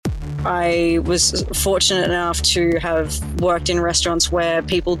I was fortunate enough to have worked in restaurants where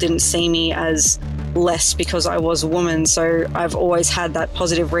people didn't see me as less because I was a woman. So I've always had that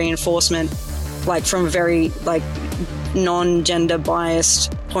positive reinforcement, like from a very like non-gender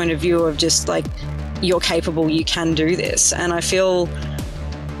biased point of view of just like, you're capable, you can do this. And I feel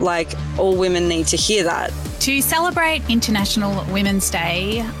like all women need to hear that. To celebrate International Women's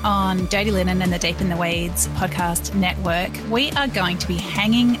Day on Dirty Linen and the Deep in the Weeds podcast network, we are going to be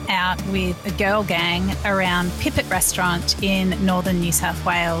hanging out with a girl gang around Pipit Restaurant in northern New South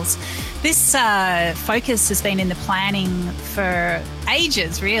Wales. This focus has been in the planning for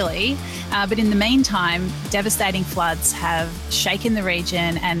ages, really. But in the meantime, devastating floods have shaken the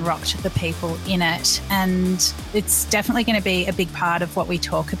region and rocked the people in it. And it's definitely going to be a big part of what we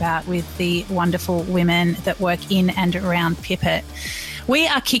talk about with the wonderful women that work in and around Pipit. We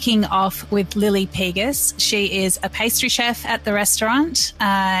are kicking off with Lily Pegas. She is a pastry chef at the restaurant.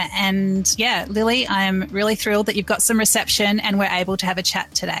 And yeah, Lily, I'm really thrilled that you've got some reception and we're able to have a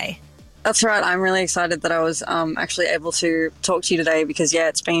chat today. That's right. I'm really excited that I was actually able to talk to you today because, yeah,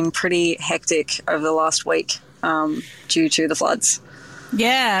 it's been pretty hectic over the last week due to the floods.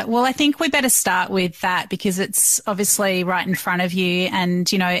 Yeah, well, I think we better start with that because it's obviously right in front of you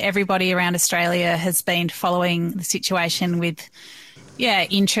and, you know, everybody around Australia has been following the situation with,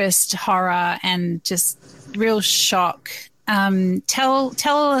 interest, horror and just real shock. Tell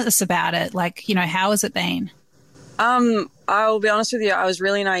us about it. Like, you know, how has it been? I'll be honest with you, I was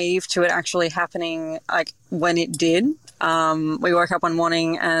really naive to it actually happening like when it did. We woke up one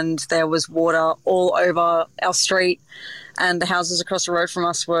morning and there was water all over our street and the houses across the road from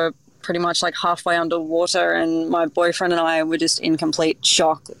us were pretty much like halfway underwater and my boyfriend and I were just in complete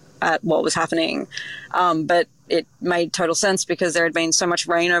shock at what was happening. But it made total sense because there had been so much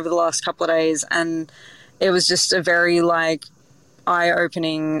rain over the last couple of days and it was just a very like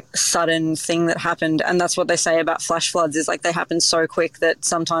eye-opening sudden thing that happened. And that's what they say about flash floods is like they happen so quick that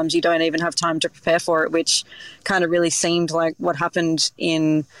sometimes you don't even have time to prepare for it, which kind of really seemed like what happened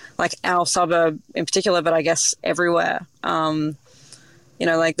in like our suburb in particular, but I guess everywhere. You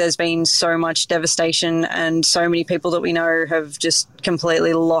know, like there's been so much devastation and so many people that we know have just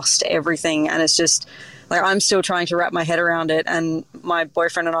completely lost everything. And it's just like I'm still trying to wrap my head around it. And my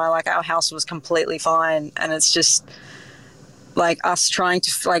boyfriend and I, like our house was completely fine. And it's just like us trying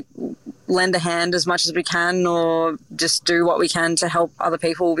to like lend a hand as much as we can or just do what we can to help other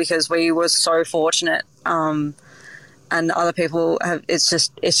people because we were so fortunate. And other people have, it's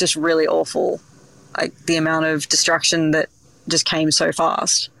just really awful. Like the amount of destruction that just came so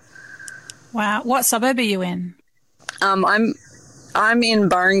fast. Wow. What suburb are you in? I'm in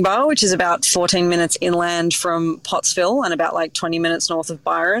Burringba, which is about 14 minutes inland from Pottsville and about like 20 minutes north of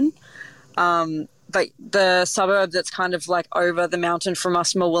Byron. But the suburb that's kind of like over the mountain from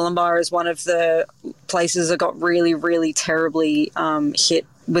us, Murwillumbah, is one of the places that got really, really terribly hit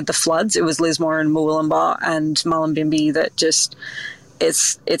with the floods. It was Lismore and Murwillumbah and Mullumbimby that just,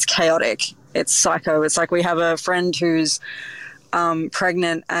 it's chaotic. It's psycho. It's like we have a friend who's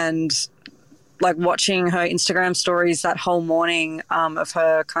pregnant and like watching her Instagram stories that whole morning of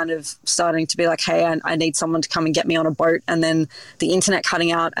her kind of starting to be like, hey, I need someone to come and get me on a boat. And then the internet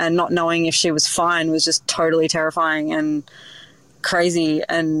cutting out and not knowing if she was fine was just totally terrifying and crazy.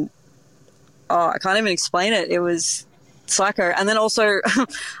 And I can't even explain it. It was psycho. And then also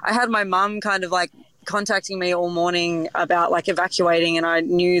I had my mum kind of like contacting me all morning about like evacuating and I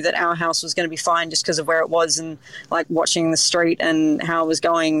knew that our house was going to be fine just because of where it was and like watching the street and how it was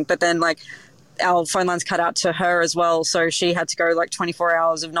going. But then like our phone lines cut out to her as well. So she had to go like 24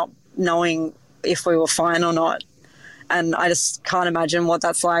 hours of not knowing if we were fine or not. And I just can't imagine what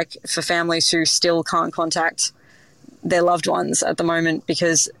that's like for families who still can't contact their loved ones at the moment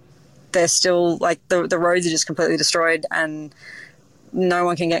because they're still like the roads are just completely destroyed and no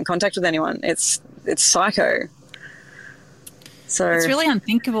one can get in contact with anyone. It's psycho. So it's really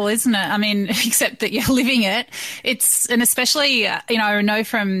unthinkable, isn't it? I mean, except that you're living it. And especially, you know, I know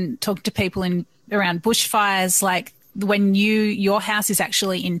from talking to people around bushfires, like when your house is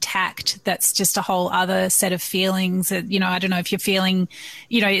actually intact, that's just a whole other set of feelings. You know, I don't know if you're feeling,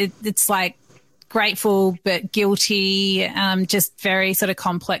 you know, it's like grateful but guilty, just very sort of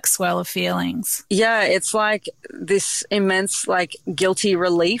complex swirl of feelings. Yeah, it's like this immense like guilty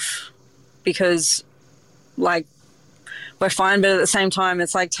relief because like we're fine, but at the same time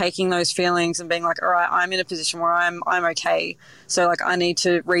it's like taking those feelings and being like, all right, I'm in a position where I'm okay, so like I need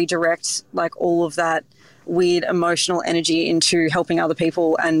to redirect like all of that weird emotional energy into helping other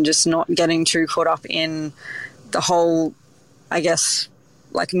people and just not getting too caught up in the whole, I guess,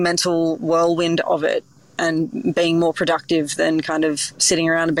 like mental whirlwind of it. and being more productive than kind of sitting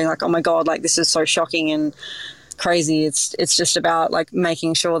around and being like, oh my God, like this is so shocking and crazy. It's just about like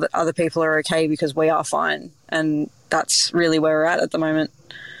making sure that other people are okay because we are fine. And that's really where we're at the moment.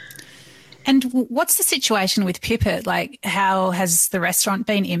 And what's the situation with Pipit? Like, how has the restaurant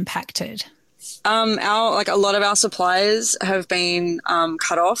been impacted? A lot of our suppliers have been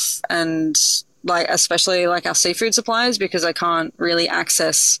cut off, and like especially like our seafood suppliers, because I can't really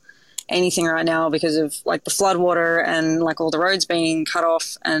access anything right now because of like the floodwater and like all the roads being cut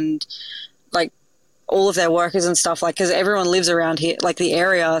off and like all of their workers and stuff, like because everyone lives around here, like the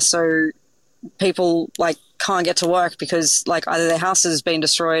area, so people like can't get to work because like either their house has been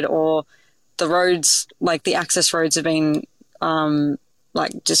destroyed or the roads, like the access roads have been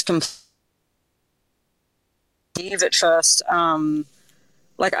like just completely at first.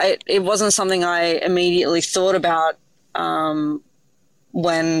 It wasn't something I immediately thought about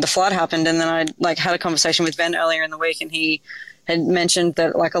when the flood happened, and then I like had a conversation with Ben earlier in the week, and he had mentioned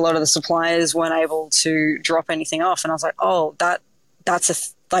that like a lot of the suppliers weren't able to drop anything off, and I was like, oh, that's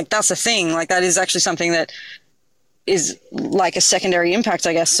a thing. Like that is actually something that is like a secondary impact,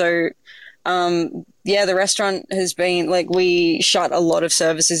 I guess. So the restaurant has been like, we shut a lot of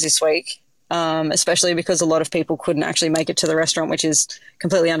services this week, especially because a lot of people couldn't actually make it to the restaurant, which is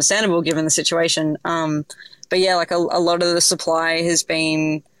completely understandable given the situation. But yeah, like a lot of the supply has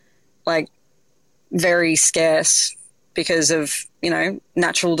been like very scarce because of,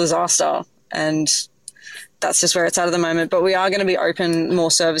 natural disaster, and that's just where it's at the moment. But we are going to be open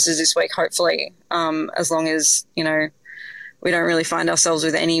more services this week, hopefully, as long as, we don't really find ourselves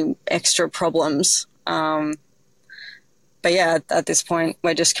with any extra problems. But yeah, at this point,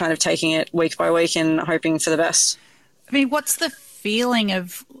 we're just kind of taking it week by week and hoping for the best. I mean, what's the feeling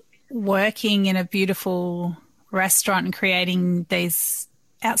of working in a beautiful restaurant and creating these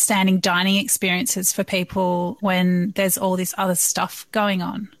outstanding dining experiences for people when there's all this other stuff going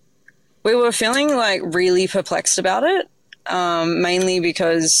on? We were feeling like really perplexed about it, mainly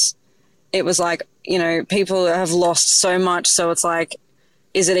because it was like, people have lost so much. So it's like,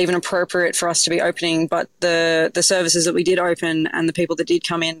 is it even appropriate for us to be opening? But the services that we did open and the people that did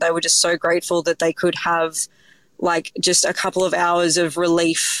come in, they were just so grateful that they could have like just a couple of hours of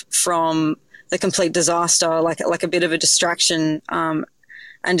relief from the complete disaster, like a bit of a distraction,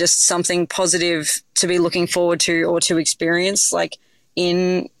 and just something positive to be looking forward to or to experience like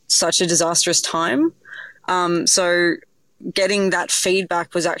in such a disastrous time. So getting that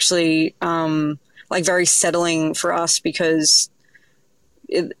feedback was actually like very settling for us, because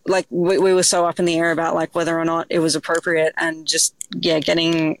we were so up in the air about like whether or not it was appropriate, and just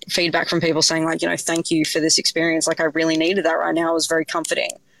getting feedback from people saying like, thank you for this experience, like I really needed that right now, was very comforting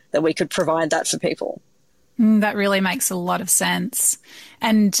that we could provide that for people. That really makes a lot of sense.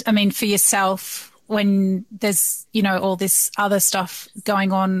 And I mean, for yourself, when there's all this other stuff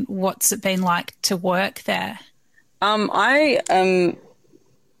going on, what's it been like to work there? I'm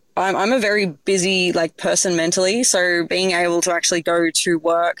a very busy like person mentally, so being able to actually go to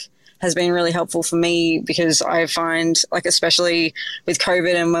work has been really helpful for me, because I find like, especially with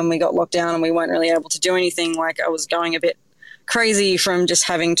COVID and when we got locked down and we weren't really able to do anything, like I was going a bit crazy from just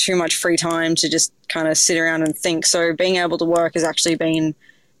having too much free time to just kind of sit around and think. So being able to work has actually been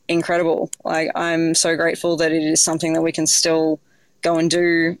incredible. Like I'm so grateful that it is something that we can still go and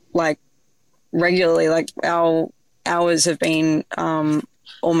do like regularly. Like our hours have been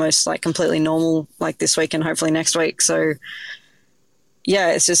almost like completely normal, like this week and hopefully next week. So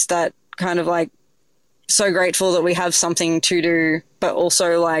yeah, it's just that kind of like so grateful that we have something to do, but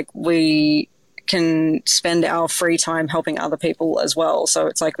also like we can spend our free time helping other people as well. So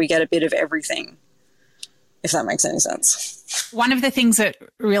it's like we get a bit of everything, if that makes any sense. One of the things that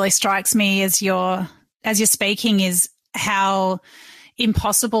really strikes me as you're speaking is how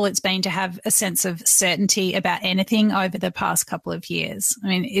impossible it's been to have a sense of certainty about anything over the past couple of years. I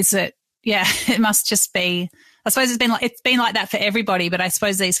mean, it must just be, I suppose it's been like that for everybody, but I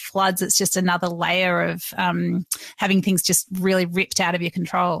suppose these floods, it's just another layer of having things just really ripped out of your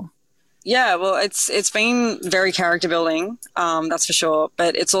control. Yeah, well, it's been very character building, that's for sure.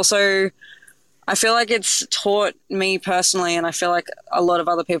 But it's also, I feel like it's taught me personally, and I feel like a lot of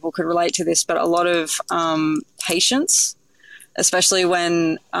other people could relate to this, but a lot of patience, especially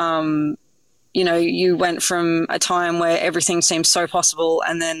when, you went from a time where everything seemed so possible,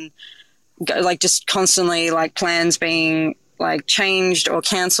 and then like just constantly like plans being like changed or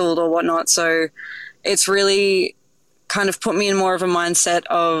cancelled or whatnot. So it's really kind of put me in more of a mindset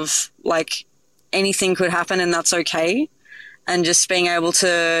of like anything could happen and that's okay, and just being able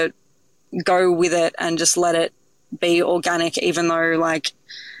to go with it and just let it be organic, even though like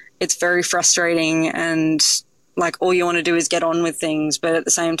it's very frustrating, and like all you want to do is get on with things. But at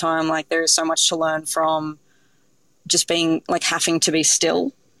the same time, like there is so much to learn from just being like having to be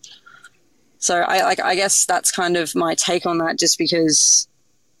still. So I guess that's kind of my take on that, just because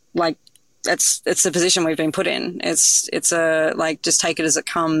like it's the position we've been put in. It's a like just take it as it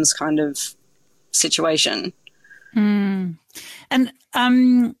comes kind of situation. And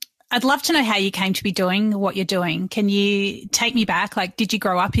I'd love to know how you came to be doing what you're doing. Can you take me back? Like, did you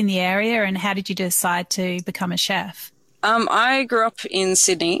grow up in the area, and how did you decide to become a chef? I grew up in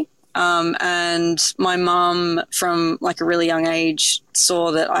Sydney, and my mum from like a really young age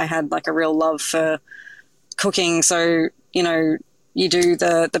saw that I had like a real love for cooking. So, you know, you do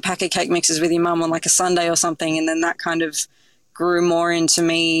the packet cake mixes with your mum on like a Sunday or something, and then that kind of grew more into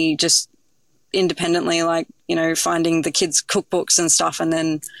me just independently, like, you know, finding the kids' cookbooks and stuff, and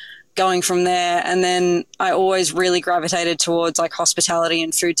then going from there. And then I always really gravitated towards like hospitality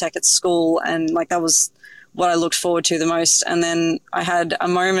and food tech at school, and like that was what I looked forward to the most. And then I had a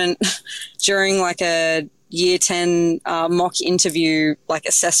moment during like a year 10 mock interview, like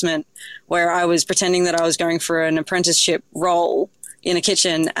assessment, where I was pretending that I was going for an apprenticeship role in a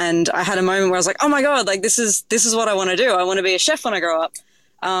kitchen. And I had a moment where I was like, oh my God, like this is what I want to do. I want to be a chef when I grow up.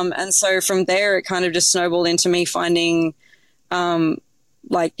 And so from there, it kind of just snowballed into me finding,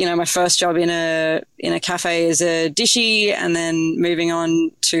 like, you know, my first job in a cafe as a dishie, and then moving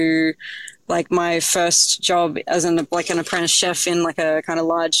on to like my first job as an apprentice chef in like a kind of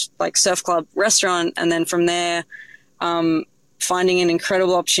large like surf club restaurant. And then from there, finding an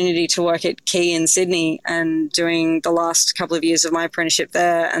incredible opportunity to work at Key in Sydney and doing the last couple of years of my apprenticeship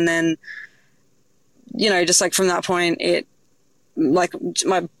there. And then, you know, just like from that point, it, like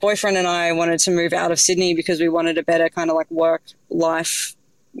my boyfriend and I wanted to move out of Sydney because we wanted a better kind of like work life,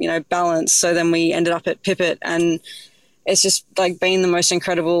 you know, balance. So then we ended up at Pipit, and it's just like been the most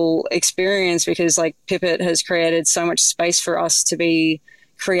incredible experience because like Pipit has created so much space for us to be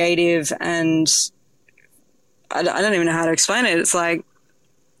creative, and I don't even know how to explain it. It's like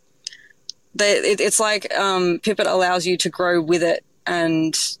Pipit allows you to grow with it,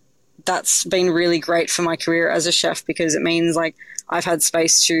 and that's been really great for my career as a chef because it means like I've had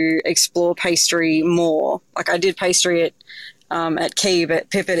space to explore pastry more. Like I did pastry at Key, but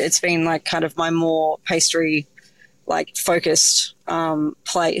Pipit, it's been like kind of my more pastry like focused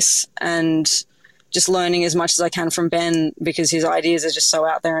place, and just learning as much as I can from Ben because his ideas are just so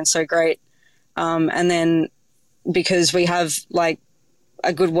out there and so great. And then because we have like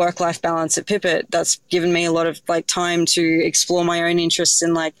a good work-life balance at Pipit, that's given me a lot of like time to explore my own interests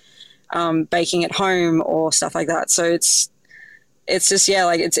in like baking at home or stuff like that. So it's just, yeah,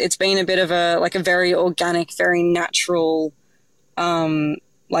 like it's been a bit of a very organic, very natural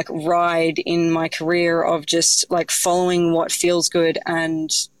like ride in my career of just like following what feels good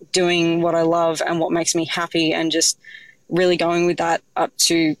and doing what I love and what makes me happy, and just really going with that up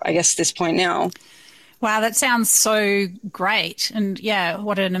to, I guess, this point now. Wow, that sounds so great. And yeah,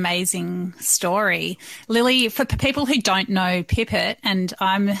 what an amazing story. Lily, for people who don't know Pipit, and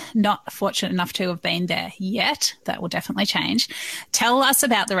I'm not fortunate enough to have been there yet, that will definitely change. Tell us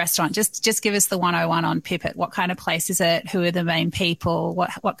about the restaurant. Just give us the 101 on Pipit. What kind of place is it? Who are the main people?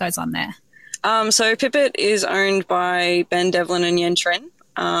 What goes on there? So Pipit is owned by Ben Devlin and Yen Tren.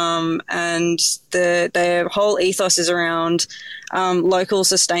 And their whole ethos is around local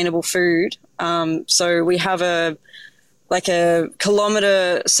sustainable food. So we have a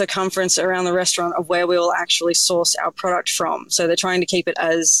kilometre circumference around the restaurant of where we will actually source our product from. So they're trying to keep it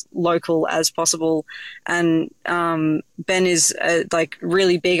as local as possible. And Ben is like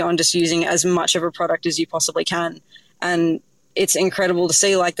really big on just using as much of a product as you possibly can. And it's incredible to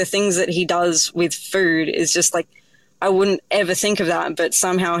see like the things that he does with food is just like, I wouldn't ever think of that, but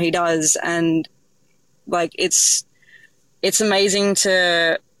somehow he does. And like, it's amazing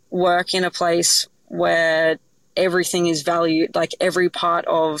to work in a place where everything is valued, like every part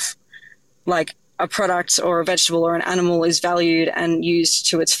of like a product or a vegetable or an animal is valued and used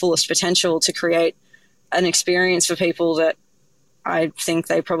to its fullest potential to create an experience for people that I think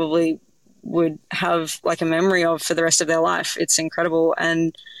they probably would have like a memory of for the rest of their life. It's incredible.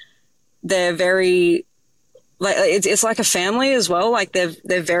 And they're very, like it's like a family as well. Like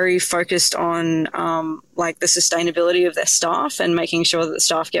they're very focused on like the sustainability of their staff and making sure that the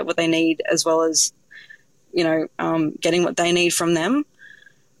staff get what they need, as well as, you know, getting what they need from them.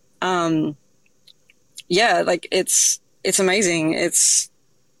 Yeah, like it's amazing. It's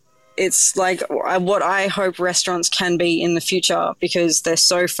like what I hope restaurants can be in the future, because they're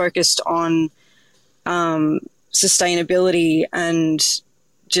so focused on sustainability and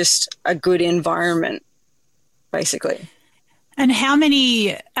just a good environment, basically. And how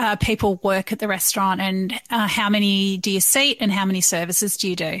many people work at the restaurant, and how many do you seat, and how many services do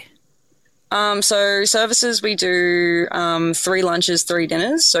you do? So services, we do 3 lunches, 3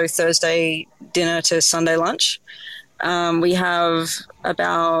 dinners. So Thursday dinner to Sunday lunch. We have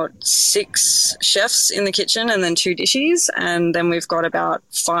about 6 chefs in the kitchen and then 2 dishes. And then we've got about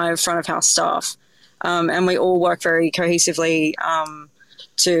 5 front of house staff. And we all work very cohesively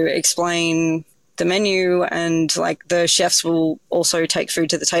to explain the menu, and like the chefs will also take food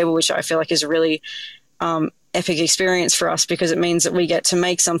to the table, which I feel like is a really epic experience for us, because it means that we get to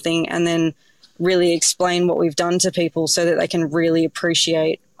make something and then really explain what we've done to people so that they can really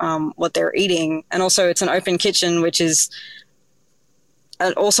appreciate what they're eating. And also it's an open kitchen, which is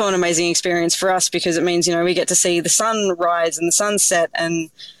also an amazing experience for us, because it means, we get to see the sun rise and the sunset, and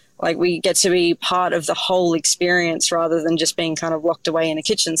like we get to be part of the whole experience rather than just being kind of locked away in a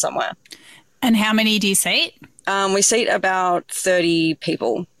kitchen somewhere. And how many do you seat? We seat about 30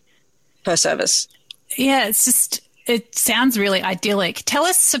 people per service. Yeah, it sounds really idyllic. Tell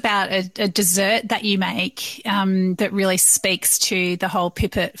us about a dessert that you make that really speaks to the whole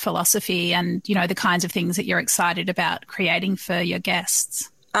Pipit philosophy and, the kinds of things that you're excited about creating for your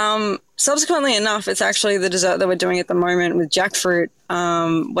guests. Subsequently enough, it's actually the dessert that we're doing at the moment with jackfruit.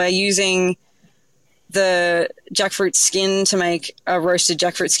 We're using the jackfruit skin to make a roasted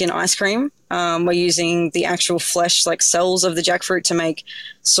jackfruit skin ice cream. We're using the actual flesh, like cells of the jackfruit, to make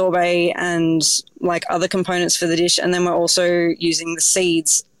sorbet and like other components for the dish. And then we're also using the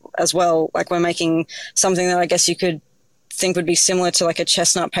seeds as well. Like we're making something that I guess you could think would be similar to like a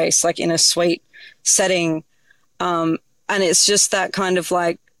chestnut paste, like in a sweet setting. And it's just that kind of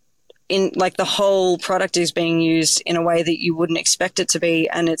like, in like the whole product is being used in a way that you wouldn't expect it to be.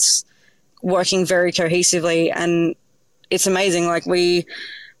 And it's working very cohesively, and it's amazing. Like the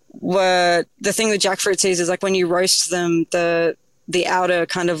thing with jackfruit seeds is like when you roast them, the outer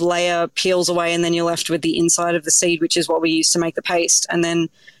kind of layer peels away, and then you're left with the inside of the seed, which is what we use to make the paste. And then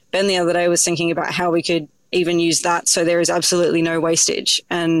Ben the other day was thinking about how we could even use that so there is absolutely no wastage,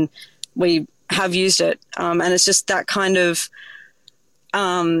 and we have used it. And it's just that kind of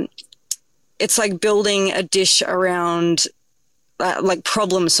it's like building a dish around like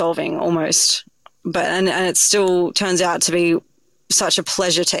problem solving almost, but and it still turns out to be such a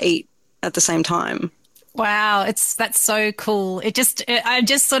pleasure to eat at the same time. Wow, that's so cool. I've got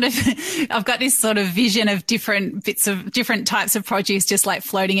this sort of vision of different bits of different types of produce just like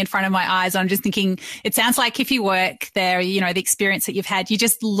floating in front of my eyes. I'm just thinking, it sounds like if you work there, the experience that you've had, you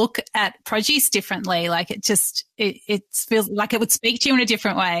just look at produce differently. Like it feels like it would speak to you in a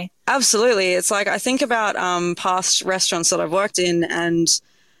different way. Absolutely. It's like I think about past restaurants that I've worked in, and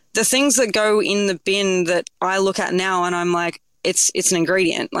the things that go in the bin that I look at now and I'm like, it's an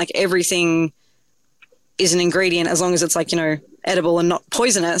ingredient. Like everything is an ingredient as long as it's like, edible and not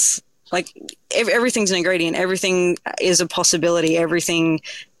poisonous. Like everything's an ingredient. Everything is a possibility. Everything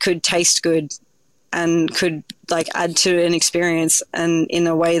could taste good and could like add to an experience and in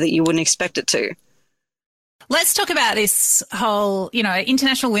a way that you wouldn't expect it to. Let's talk about this whole,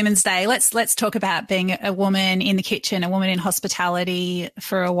 International Women's Day. Let's talk about being a woman in the kitchen, a woman in hospitality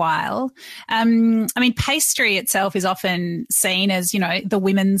for a while. Pastry itself is often seen as, the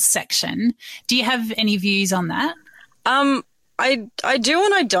women's section. Do you have any views on that? I do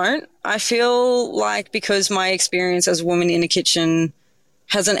and I don't. I feel like because my experience as a woman in a kitchen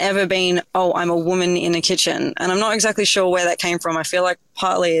hasn't ever been, oh, I'm a woman in a kitchen. And I'm not exactly sure where that came from. I feel like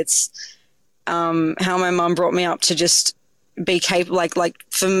partly it's how my mum brought me up to just be capable, like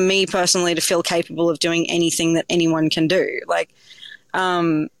for me personally to feel capable of doing anything that anyone can do. Like,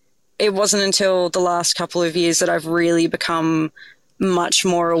 it wasn't until the last couple of years that I've really become much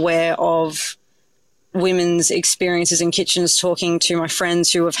more aware of women's experiences in kitchens, talking to my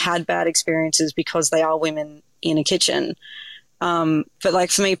friends who have had bad experiences because they are women in a kitchen. But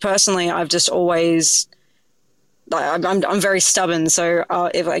like for me personally, I've just always, I'm very stubborn. So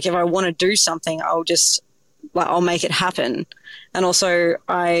if I want to do something, I'll make it happen. And also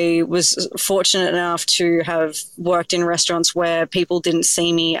I was fortunate enough to have worked in restaurants where people didn't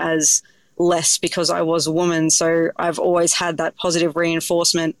see me as less because I was a woman. So I've always had that positive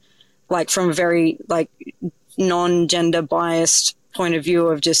reinforcement, like from a very like non-gender biased point of view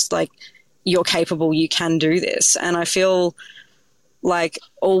of just like, you're capable, you can do this. And I feel like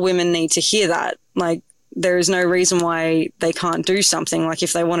all women need to hear that. Like, there is no reason why they can't do something. Like,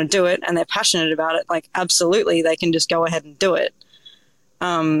 if they want to do it and they're passionate about it, like, absolutely, they can just go ahead and do it.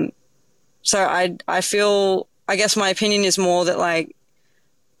 So I feel, I guess my opinion is more that, like,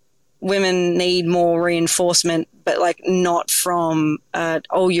 women need more reinforcement, but like not from,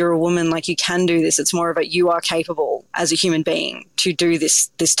 oh, you're a woman, like you can do this. It's more of a, you are capable as a human being to do this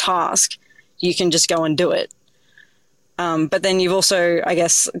task. You can just go and do it. But then you've also, I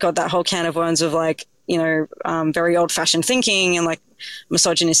guess, got that whole can of worms of like, very old fashioned thinking and like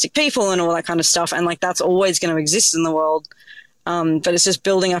misogynistic people and all that kind of stuff. And like, that's always going to exist in the world. But it's just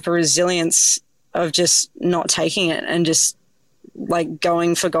building up a resilience of just not taking it and just like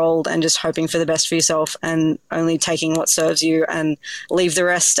going for gold and just hoping for the best for yourself and only taking what serves you and leave the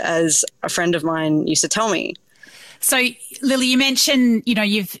rest, as a friend of mine used to tell me. So, Lily, you mentioned,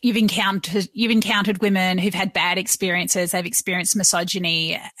 you've encountered women who've had bad experiences. They've experienced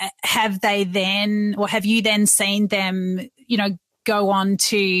misogyny. Have you then seen them, go on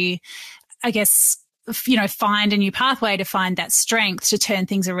to, I guess, find a new pathway to find that strength to turn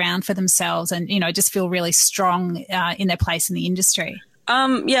things around for themselves and, just feel really strong in their place in the industry?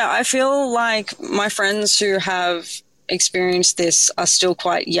 Yeah, I feel like my friends who have experienced this are still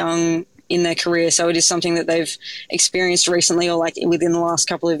quite young in their career. So it is something that they've experienced recently or like within the last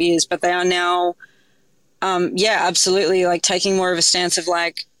couple of years, but they are now, absolutely like taking more of a stance of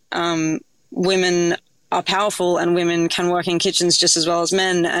like, women are powerful and women can work in kitchens just as well as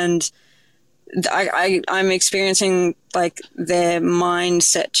men. And I'm experiencing like their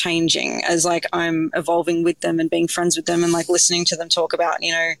mindset changing as like I'm evolving with them and being friends with them and like listening to them talk about,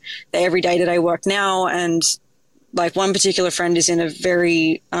 their every day-to-day work now. And like one particular friend is in a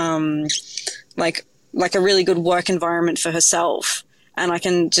very, like a really good work environment for herself. And I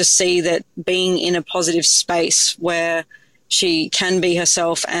can just see that being in a positive space where she can be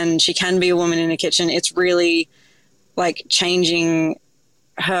herself and she can be a woman in a kitchen, it's really like changing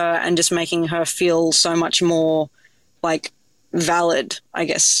her and just making her feel so much more like valid, I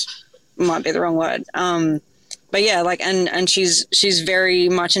guess might be the wrong word. But yeah, like, and she's very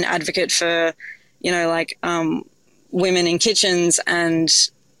much an advocate for, women in kitchens and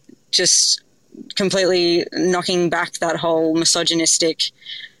just completely knocking back that whole misogynistic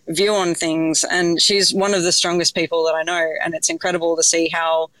view on things. And she's one of the strongest people that I know. And it's incredible to see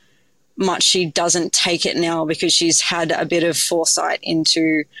how much she doesn't take it now because she's had a bit of foresight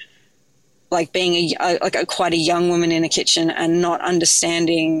into like being quite a young woman in a kitchen and not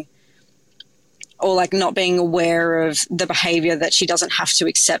understanding or like not being aware of the behavior that she doesn't have to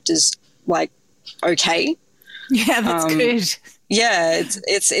accept as like okay. Yeah, that's good. Yeah,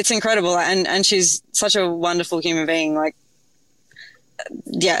 it's incredible, and she's such a wonderful human being. Like,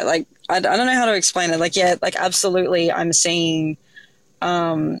 yeah, like I don't know how to explain it. Like, yeah, like absolutely, I'm seeing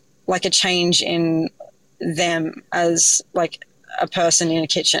like a change in them as like a person in a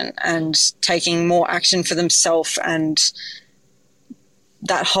kitchen and taking more action for themselves and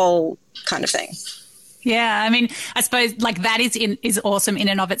that whole kind of thing. Yeah, I mean, I suppose like that is awesome in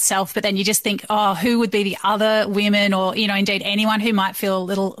and of itself, but then you just think, oh, who would be the other women or, indeed anyone who might feel a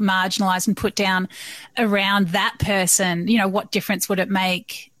little marginalised and put down around that person? What difference would it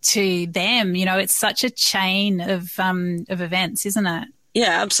make to them? It's such a chain of events, isn't it?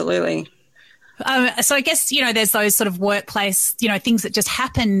 Yeah, absolutely. So I guess, there's those sort of workplace, things that just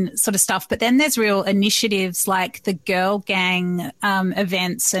happen sort of stuff. But then there's real initiatives like the Girl Gang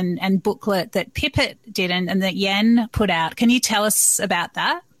events and booklet that Pipit did and that Yen put out. Can you tell us about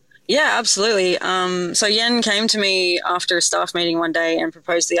that? Yeah, absolutely. So Yen came to me after a staff meeting one day and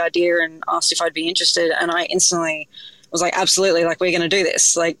proposed the idea and asked if I'd be interested. And I instantly was like, absolutely, like we're going to do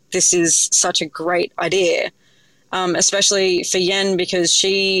this. Like this is such a great idea. Especially for Yen because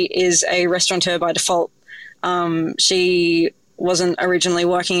she is a restaurateur by default. She wasn't originally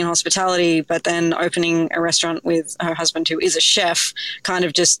working in hospitality, but then opening a restaurant with her husband, who is a chef, kind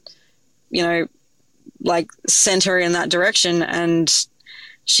of just, like sent her in that direction. And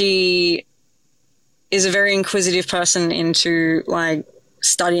she is a very inquisitive person into like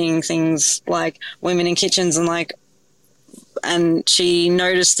studying things like women in kitchens and she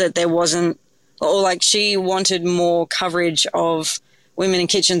noticed that there wasn't, or like she wanted more coverage of women in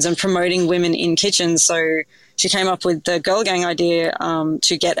kitchens and promoting women in kitchens. So she came up with the Girl Gang idea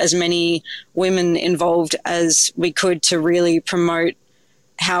to get as many women involved as we could to really promote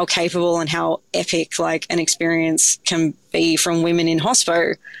how capable and how epic like an experience can be from women in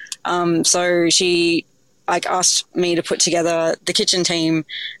hospo. So she like asked me to put together the kitchen team,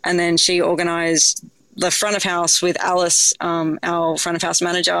 and then she organized the front of house with Alice, our front of house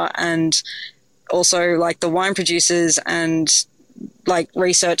manager, and also like the wine producers and like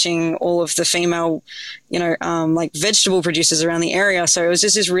researching all of the female, like vegetable producers around the area. So it was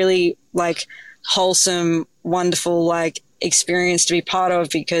just this really like wholesome, wonderful like experience to be part of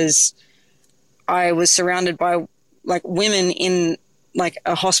because I was surrounded by like women in like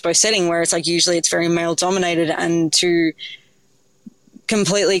a hospo setting where it's like usually it's very male dominated, and to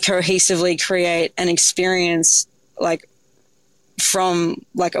completely cohesively create an experience like from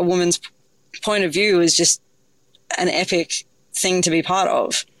like a woman's point of view is just an epic thing to be part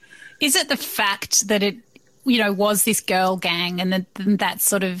of. Is it the fact that it, was this girl gang and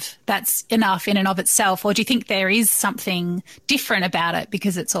that's enough in and of itself? Or do you think there is something different about it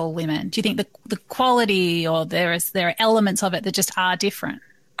because it's all women? Do you think the quality or there are elements of it that just are different?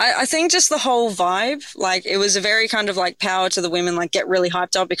 I think just the whole vibe, like it was a very kind of like power to the women, like get really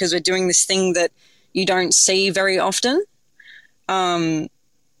hyped up because we're doing this thing that you don't see very often.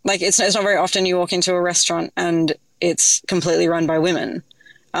 Like it's not very often you walk into a restaurant and it's completely run by women.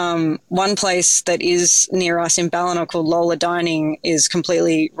 One place that is near us in Ballina called Lola Dining is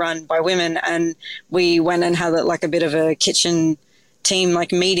completely run by women, and we went and had like a bit of a kitchen team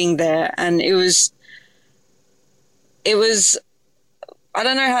like meeting there, and it was I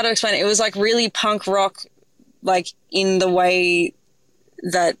don't know how to explain it. It was like really punk rock, like in the way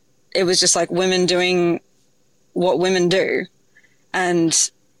that it was just like women doing what women do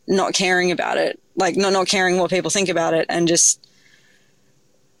and not caring about it, like not caring what people think about it, and just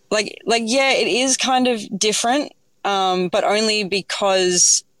like yeah, it is kind of different, but only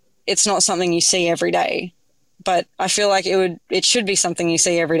because it's not something you see every day. But I feel like it should be something you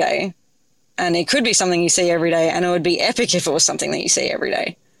see every day. And it could be something you see every day, and it would be epic if it was something that you see every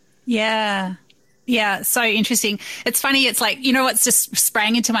day. Yeah. Yeah, so interesting. It's funny. It's like, what's just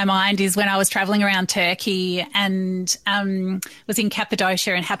sprang into my mind is when I was traveling around Turkey and was in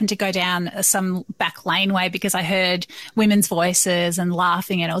Cappadocia and happened to go down some back laneway because I heard women's voices and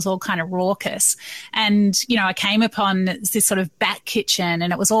laughing, and it was all kind of raucous. And, I came upon this sort of back kitchen,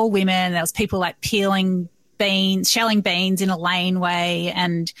 and it was all women. There was people like shelling beans in a laneway,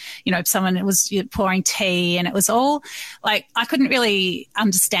 and someone was pouring tea, and it was all like I couldn't really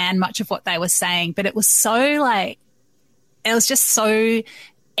understand much of what they were saying, but it was just so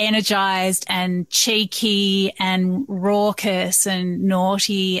energized and cheeky and raucous and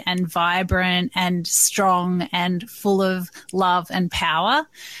naughty and vibrant and strong and full of love and power.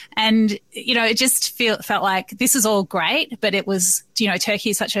 And, it just felt like this is all great, but it was, Turkey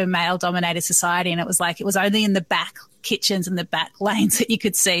is such a male dominated society. And it was like, it was only in the back kitchens and the back lanes that you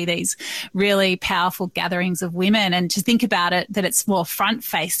could see these really powerful gatherings of women. And to think about it, that it's more front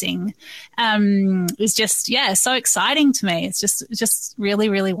facing, is just, so exciting to me. It's just really,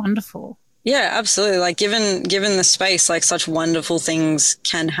 really wonderful. Yeah, absolutely. Like given the space, like such wonderful things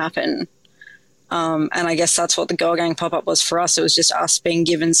can happen. And I guess that's what the Girl Gang pop-up was for us. It was just us being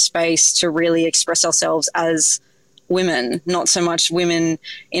given space to really express ourselves as women, not so much women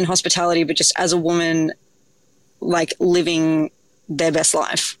in hospitality, but just as a woman, like living their best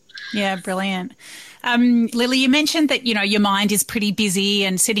life. Yeah, brilliant. Lily, you mentioned that, your mind is pretty busy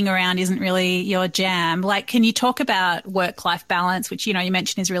and sitting around isn't really your jam. Like, can you talk about work-life balance, which, you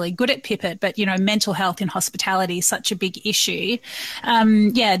mentioned is really good at Pipit, but, mental health in hospitality is such a big issue.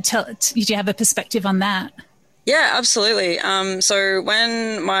 Did you have a perspective on that? Yeah, absolutely. So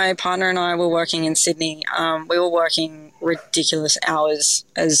when my partner and I were working in Sydney, we were working ridiculous hours,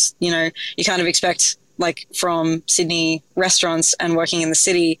 as, you kind of expect, like from Sydney restaurants and working in the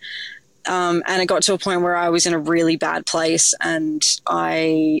city. And it got to a point where I was in a really bad place and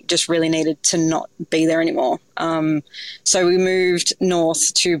I just really needed to not be there anymore. So we moved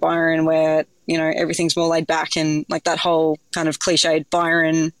north to Byron where, everything's more laid back and like that whole kind of cliched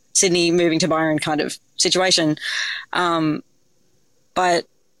Byron, Sydney moving to Byron kind of situation. But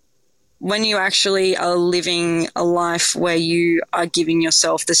when you actually are living a life where you are giving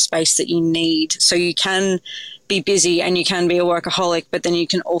yourself the space that you need, so you can be busy and you can be a workaholic, but then you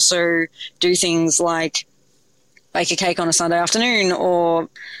can also do things like bake a cake on a Sunday afternoon or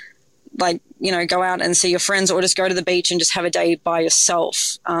like, go out and see your friends or just go to the beach and just have a day by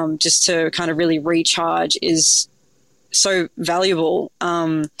yourself, just to kind of really recharge is so valuable.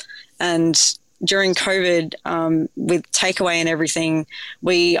 And during COVID, with takeaway and everything,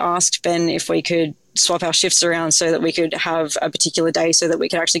 we asked Ben if we could swap our shifts around so that we could have a particular day so that we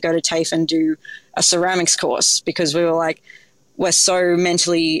could actually go to TAFE and do a ceramics course, because we were like, we're so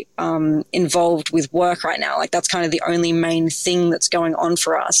mentally involved with work right now. Like that's kind of the only main thing that's going on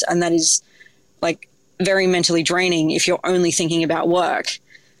for us. And that is like very mentally draining if you're only thinking about work.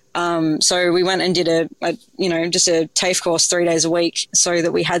 So we went and did just a TAFE course 3 days a week so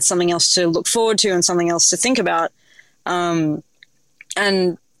that we had something else to look forward to and something else to think about. And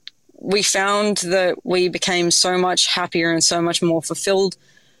we found that we became so much happier and so much more fulfilled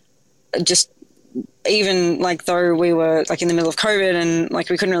just even like though we were like in the middle of COVID and like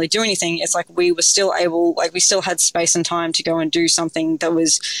we couldn't really do anything, it's like we were still able, like we still had space and time to go and do something that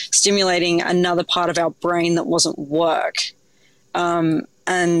was stimulating another part of our brain that wasn't work.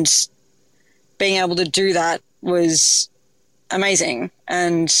 And being able to do that was amazing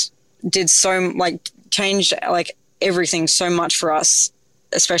and did so like changed like everything so much for us,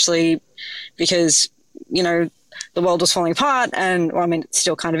 especially because, you know, the world was falling apart and, well, I mean, it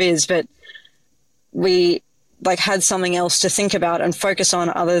still kind of is, but we like had something else to think about and focus on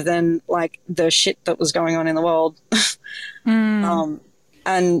other than like the shit that was going on in the world. And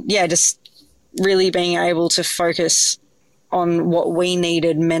yeah, just really being able to focus on what we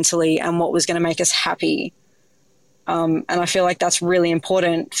needed mentally and what was going to make us happy. And I feel like that's really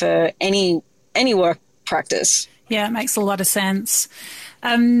important for any work practice. Yeah, it makes a lot of sense.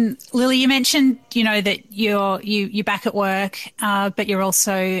 Lily, you mentioned, you know, that you're back at work, but you're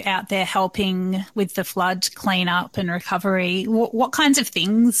also out there helping with the flood cleanup and recovery. What kinds of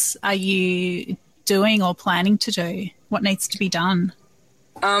things are you doing or planning to do? What needs to be done?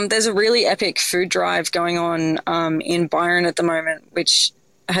 There's a really epic food drive going on in Byron at the moment, which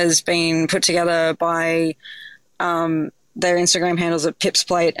has been put together by their Instagram handles at Pip's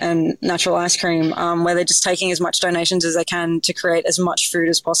Plate and Natural Ice Cream, where they're just taking as much donations as they can to create as much food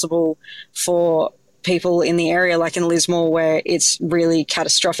as possible for people in the area, like in Lismore, where it's really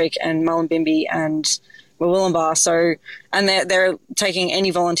catastrophic, and Mullumbimby and Willenbar. So, and they're taking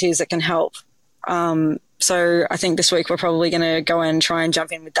any volunteers that can help. So I think this week we're probably going to go and try and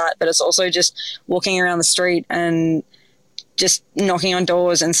jump in with that. But it's also just walking around the street and just knocking on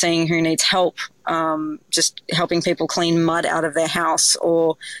doors and seeing who needs help, just helping people clean mud out of their house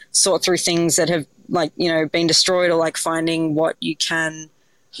or sort through things that have, like, you know, been destroyed, or like finding what you can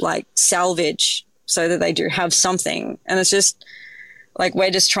like salvage so that they do have something. And it's just like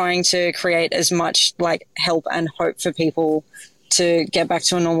we're just trying to create as much like help and hope for people to get back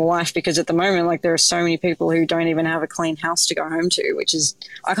to a normal life, because at the moment, like, there are so many people who don't even have a clean house to go home to, which is,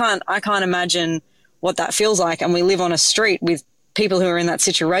 I can't imagine what that feels like. And we live on a street with people who are in that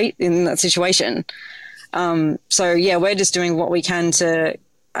situation. So yeah, we're just doing what we can to,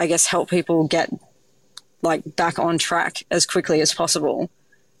 I guess, help people get like back on track as quickly as possible.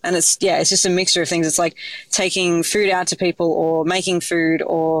 And it's just a mixture of things. It's like taking food out to people, or making food,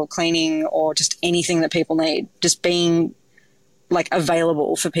 or cleaning, or just anything that people need, just being like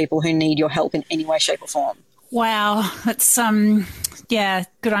available for people who need your help in any way, shape or form. Wow. That's, yeah,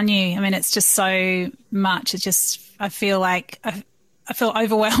 good on you. I mean, it's just so much. It's just, I feel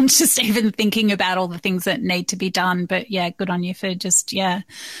overwhelmed just even thinking about all the things that need to be done. But yeah, good on you for just,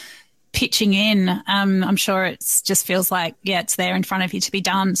 pitching in. I'm sure it's just feels like, it's there in front of you to be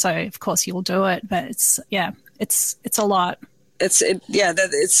done. So of course you'll do it, but it's a lot. It's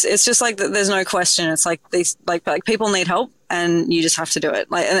just like, there's no question. It's like these, like people need help, and you just have to do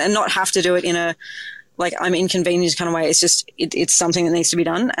it, like, and not have to do it in a, like, I'm inconvenienced kind of way. It's just, it's something that needs to be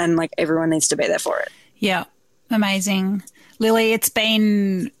done, and like everyone needs to be there for it. Yeah. Amazing. Lily, it's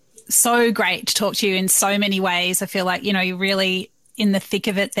been so great to talk to you in so many ways. I feel like, you know, you're really in the thick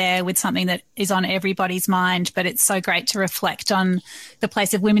of it there with something that is on everybody's mind, but it's so great to reflect on the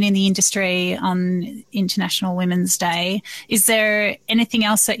place of women in the industry on International Women's Day. Is there anything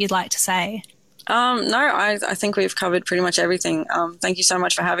else that you'd like to say? No, I think we've covered pretty much everything. Thank you so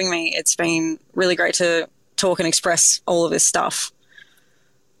much for having me. It's been really great to talk and express all of this stuff,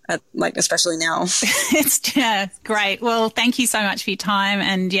 especially now. It's great. Well, thank you so much for your time,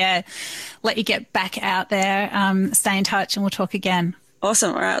 and let you get back out there. Stay in touch and we'll talk again.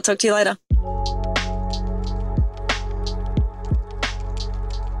 Awesome. All right. I'll talk to you later.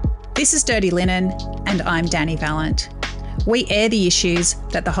 This is Dirty Linen, and I'm Danny Vallant. We air the issues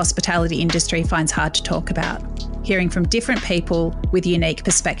that the hospitality industry finds hard to talk about, hearing from different people with unique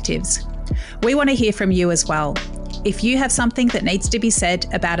perspectives. We want to hear from you as well. If you have something that needs to be said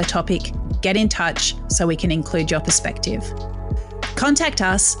about a topic, get in touch so we can include your perspective. Contact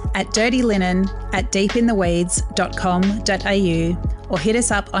us at dirtyLinen@deepintheweeds.com.au or hit us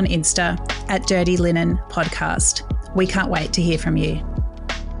up on Insta at Dirty Linen Podcast. We can't wait to hear from you.